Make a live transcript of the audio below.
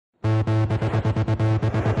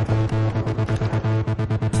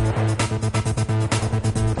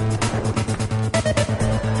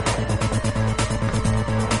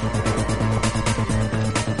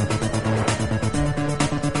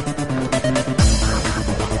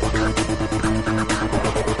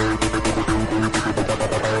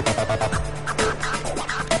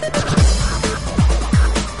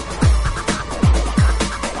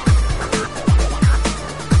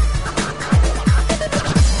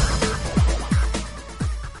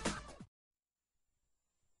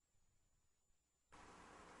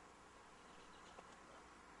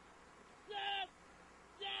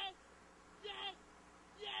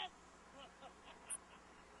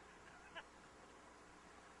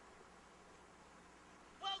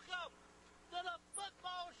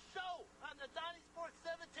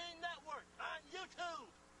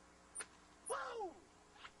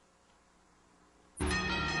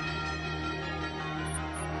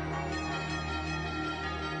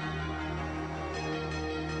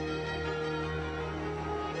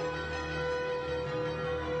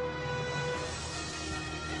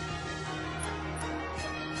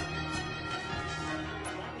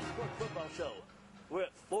Show. We're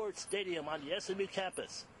at Ford Stadium on the SMU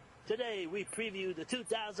campus. Today, we preview the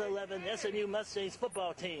 2011 SMU Mustangs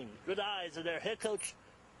football team through the eyes of their head coach,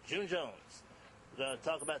 June Jones. We're going to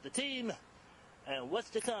talk about the team and what's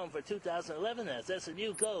to come for 2011 as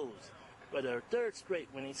SMU goes for their third straight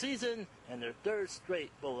winning season and their third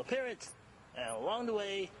straight bowl appearance. And along the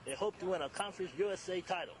way, they hope to win a Conference USA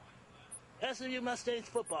title. SMU Mustangs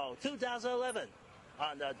football 2011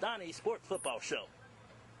 on the DonnieSport Football Show.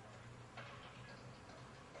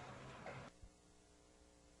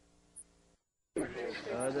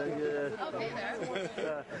 Okay there.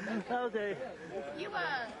 Okay. You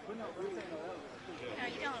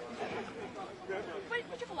don't.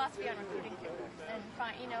 What's your philosophy on recruiting? And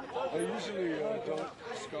find, I usually don't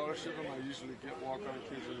scholarship them. I usually get walk-on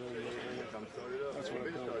kids and then that's what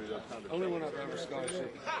I've done. Only one I've ever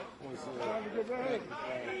scholarship was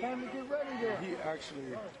Time to get ready. There. he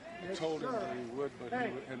actually told him that he would, but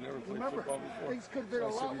he had never played football before. Things could be a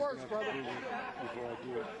lot worse, brother. Before I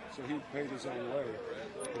do it, so he paid his own way.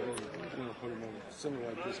 Put him on similar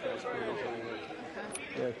like this guy's paid his own way.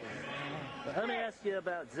 Yes. Let me ask you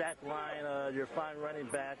about Zach Lyon, your fine running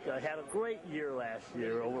back. Had a great year last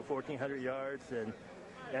year, over 1,400 yards, and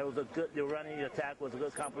that was a good. Your running attack was a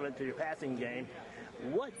good complement to your passing game.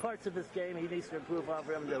 What parts of his game he needs to improve on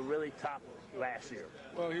for him to really top last year?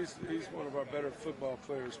 Well, he's one of our better football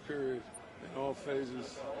players, period, in all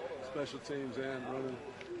phases, special teams and running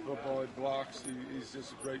football. He blocks. He's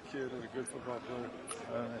just a great kid and a good football player.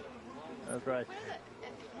 That's right.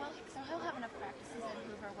 So he'll have enough practices and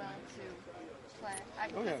who are willing to play.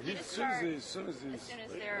 As soon as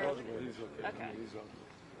they're eligible, he's okay. Okay. He's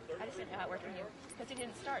okay. I just didn't know how it worked for you because he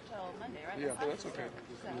didn't start till Monday, right? Yeah, but that's okay.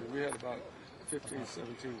 We had about 15,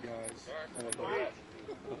 17 guys.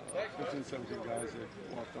 15, 17 guys that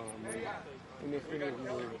walked on Monday. And if any of them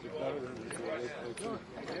were better than they played too.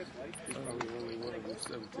 He's probably only one of the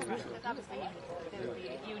 17. Because obviously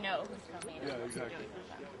you know who's coming. Yeah, exactly.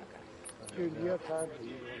 Dude, do you have time?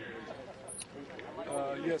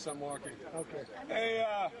 Yes, I'm walking. Okay. Hey,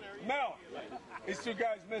 Mel, these two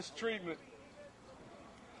guys missed treatment.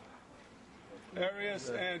 Arias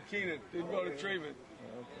and Keenan didn't go to treatment.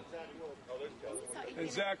 And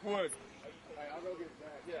Zach Wood.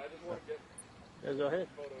 Yeah, go ahead.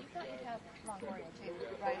 You thought you'd have Longoria too,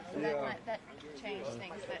 right? So that changed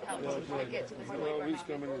things that helped you get to this point. Well, he's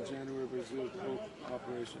coming in January, but he's doing both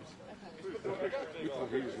operations. We thought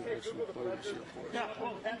he was actually playing this year for us.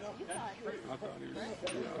 I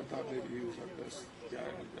thought maybe he was our best guy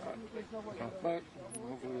we got. But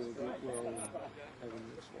hopefully he'll do well and have him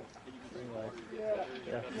this fall.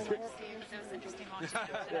 That was interesting watching.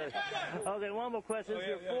 Okay, one more question. It's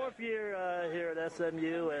your fourth year here at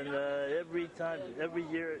SMU, and every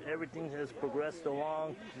year, everything has progressed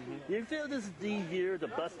along. Do you feel this is the year, the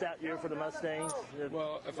bust-out year for the Mustangs?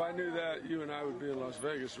 Well, if I knew that, you and I would be in Las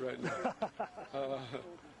Vegas right now.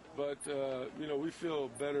 But we feel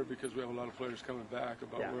better because we have a lot of players coming back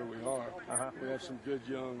about where we are. We have some good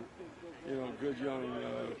young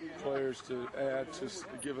players to add to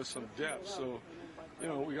give us some depth. So,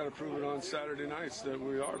 we got to prove it on Saturday nights that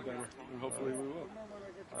we are better, and hopefully we will.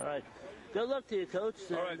 All right. Good luck to you, Coach.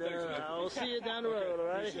 All right, thanks, man. I'll see you down the road, all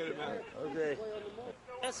right? Appreciate it, man. Okay.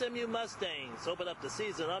 SMU Mustangs open up the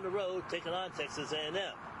season on the road, taking on Texas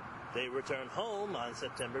A&M. They return home on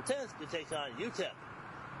September 10th to take on UTEP.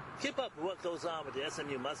 Keep up with what goes on with the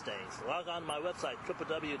SMU Mustangs. Log on to my website,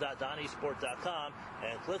 www.DonnieSport.com,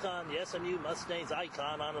 and click on the SMU Mustangs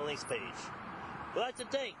icon on the links page. We'd like to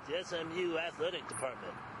thank the SMU Athletic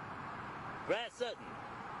Department, Brad Sutton,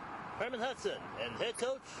 Herman Hudson, and head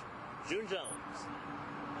coach, June Jones.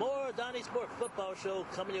 More DonnieSport Football Show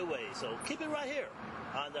coming your way, so keep it right here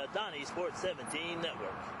on the DonnieSport 17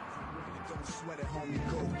 Network. Don't sweat it, homie,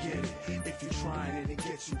 go get it. If you're trying it, it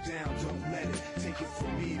gets you down, don't let it. Take it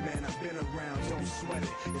from me, man, I've been around, don't sweat it.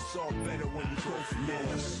 It's all better when you go for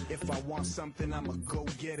yours. If I want something, I'ma go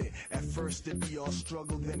get it. At first it be all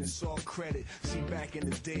struggle, then it's all credit. See, back in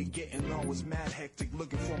the day, getting on was mad hectic.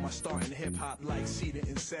 Looking for my start in hip-hop like Cedar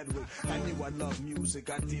and Sedgwick. I knew I loved music,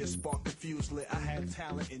 I did spark the fuse lit. I had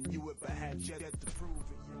talent and knew it, but had yet to prove it.